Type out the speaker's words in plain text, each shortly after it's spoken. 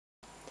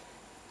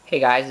Hey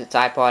guys, it's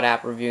iPod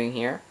app reviewing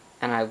here,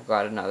 and I've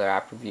got another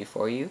app review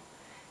for you,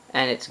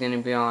 and it's going to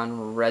be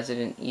on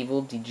Resident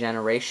Evil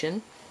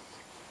Degeneration.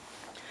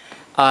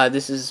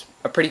 This is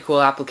a pretty cool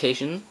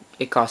application.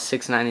 It costs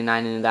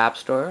 $6.99 in the App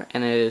Store,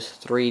 and it is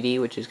 3D,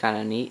 which is kind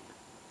of neat.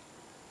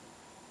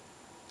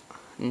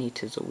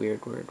 Neat is a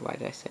weird word. Why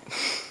did I say it?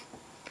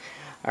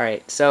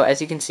 Alright, so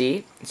as you can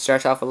see, it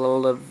starts off with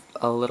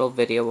a little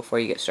video before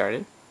you get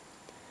started.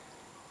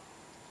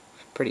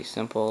 Pretty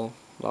simple.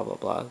 Blah blah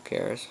blah, who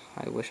cares?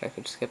 I wish I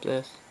could skip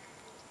this.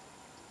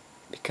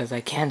 Because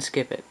I can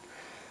skip it.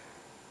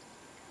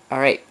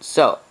 Alright,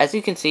 so as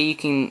you can see, you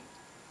can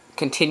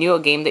continue a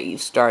game that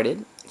you've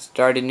started,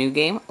 start a new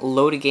game,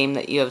 load a game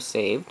that you have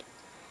saved,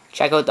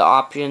 check out the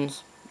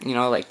options, you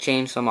know, like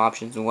change some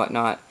options and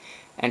whatnot,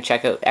 and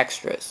check out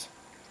extras.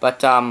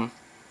 But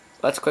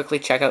let's quickly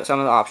check out some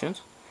of the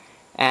options.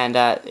 And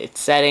it's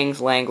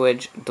settings,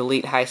 language,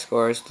 delete high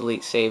scores,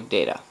 delete save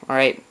data.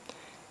 Alright,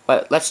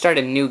 but let's start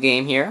a new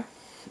game here.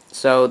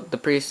 So the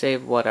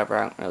pre-save, whatever,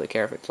 I don't really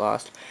care if it's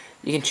lost.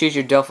 You can choose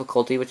your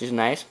difficulty, which is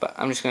nice, but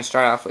I'm just going to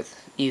start off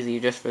with easy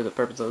just for the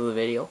purpose of the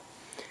video.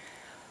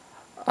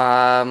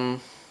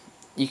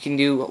 You can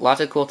do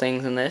lots of cool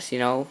things in this, you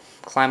know,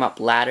 climb up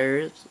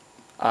ladders,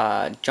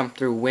 jump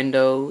through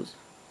windows,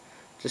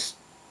 just,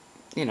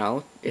 you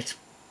know, it's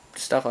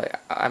stuff like,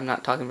 I'm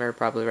not talking very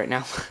properly right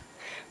now,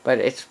 but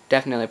it's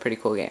definitely a pretty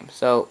cool game.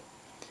 So,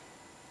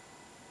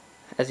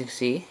 as you can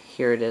see,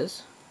 here it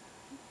is.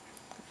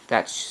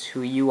 That's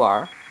who you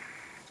are.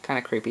 Kind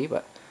of creepy,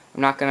 but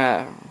I'm not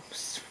gonna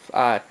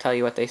tell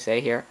you what they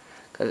say here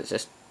because it's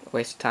just a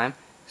waste of time.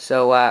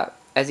 So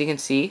as you can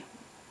see,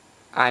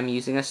 I'm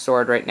using a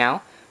sword right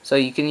now. So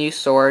you can use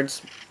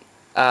swords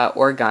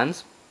or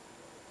guns.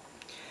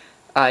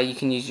 You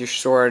can use your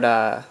sword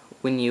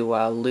when you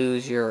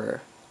lose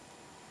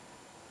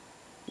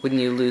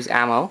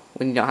ammo,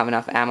 when you don't have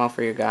enough ammo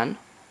for your gun.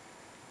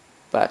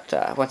 But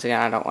once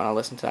again, I don't want to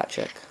listen to that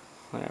chick.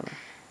 Whatever.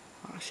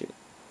 Oh shoot.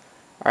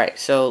 Alright,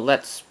 so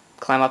let's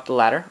climb up the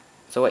ladder.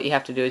 So what you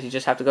have to do is you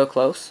just have to go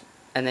close,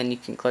 and then you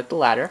can click the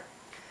ladder,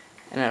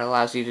 and it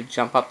allows you to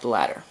jump up the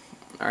ladder.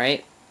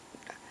 Alright?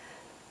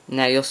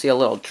 Now you'll see a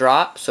little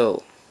drop,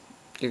 so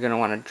you're going to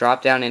want to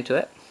drop down into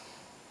it.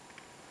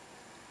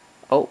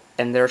 Oh,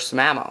 and there's some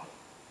ammo.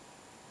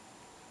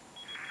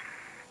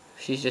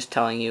 She's just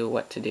telling you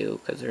what to do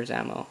because there's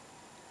ammo.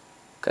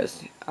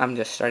 Because I'm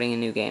just starting a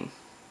new game.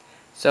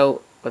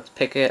 So, let's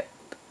pick it.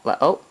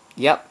 Oh,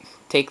 yep.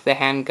 Take the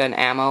handgun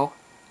ammo.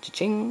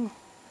 Cha-ching.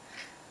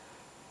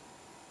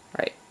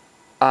 Right.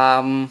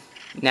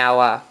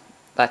 Now,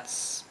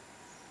 let's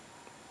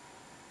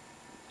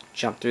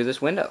jump through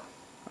this window.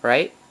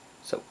 Right?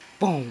 So,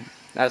 boom.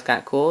 That was kind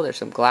of cool. There's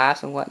some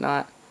glass and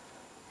whatnot.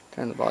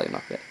 Turn the volume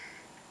up a bit.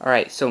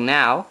 Alright, so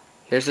now,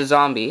 here's a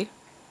zombie.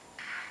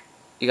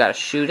 You gotta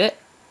shoot it.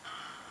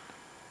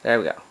 There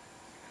we go.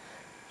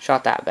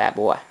 Shot that bad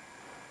boy.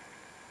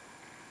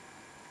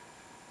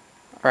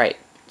 Alright,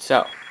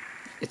 so,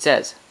 it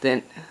says,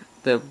 then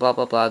the blah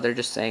blah blah, they're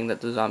just saying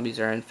that the zombies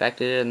are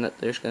infected and that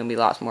there's going to be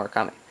lots more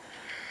coming.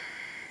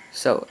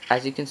 So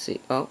as you can see,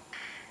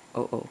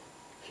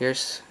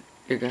 here's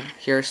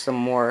some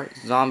more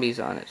zombies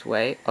on its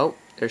way. Oh,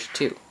 there's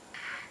two.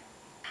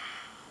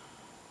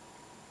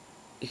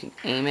 You can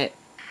aim it.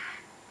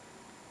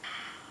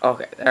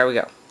 Okay, there we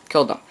go.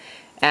 Killed them.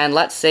 And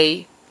let's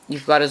say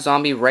you've got a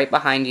zombie right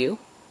behind you.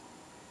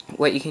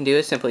 What you can do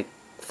is simply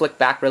flick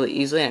back really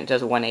easily and it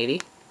does a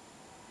 180.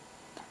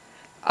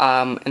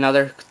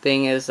 Another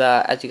thing is,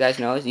 as you guys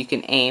know, is you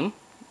can aim.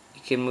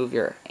 You can move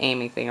your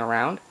aiming thing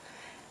around.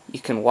 You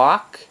can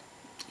walk.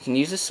 You can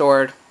use a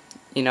sword,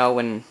 you know,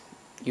 when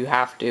you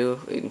have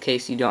to, in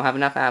case you don't have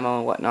enough ammo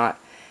and whatnot.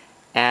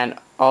 And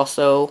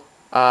also,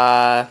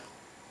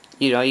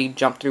 you know, you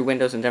jump through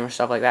windows and different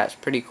stuff like that. It's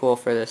pretty cool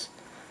for this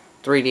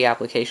 3D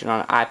application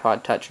on an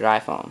iPod Touch or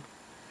iPhone.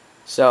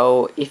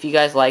 So, if you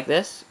guys like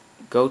this,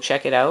 go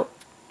check it out.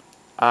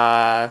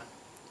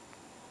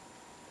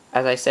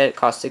 As I said, it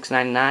costs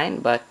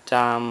 $6.99, but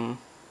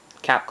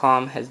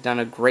Capcom has done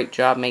a great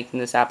job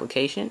making this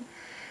application.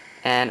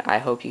 And I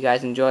hope you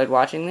guys enjoyed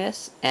watching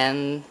this.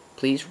 And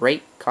please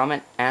rate,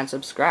 comment, and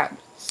subscribe.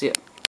 See ya.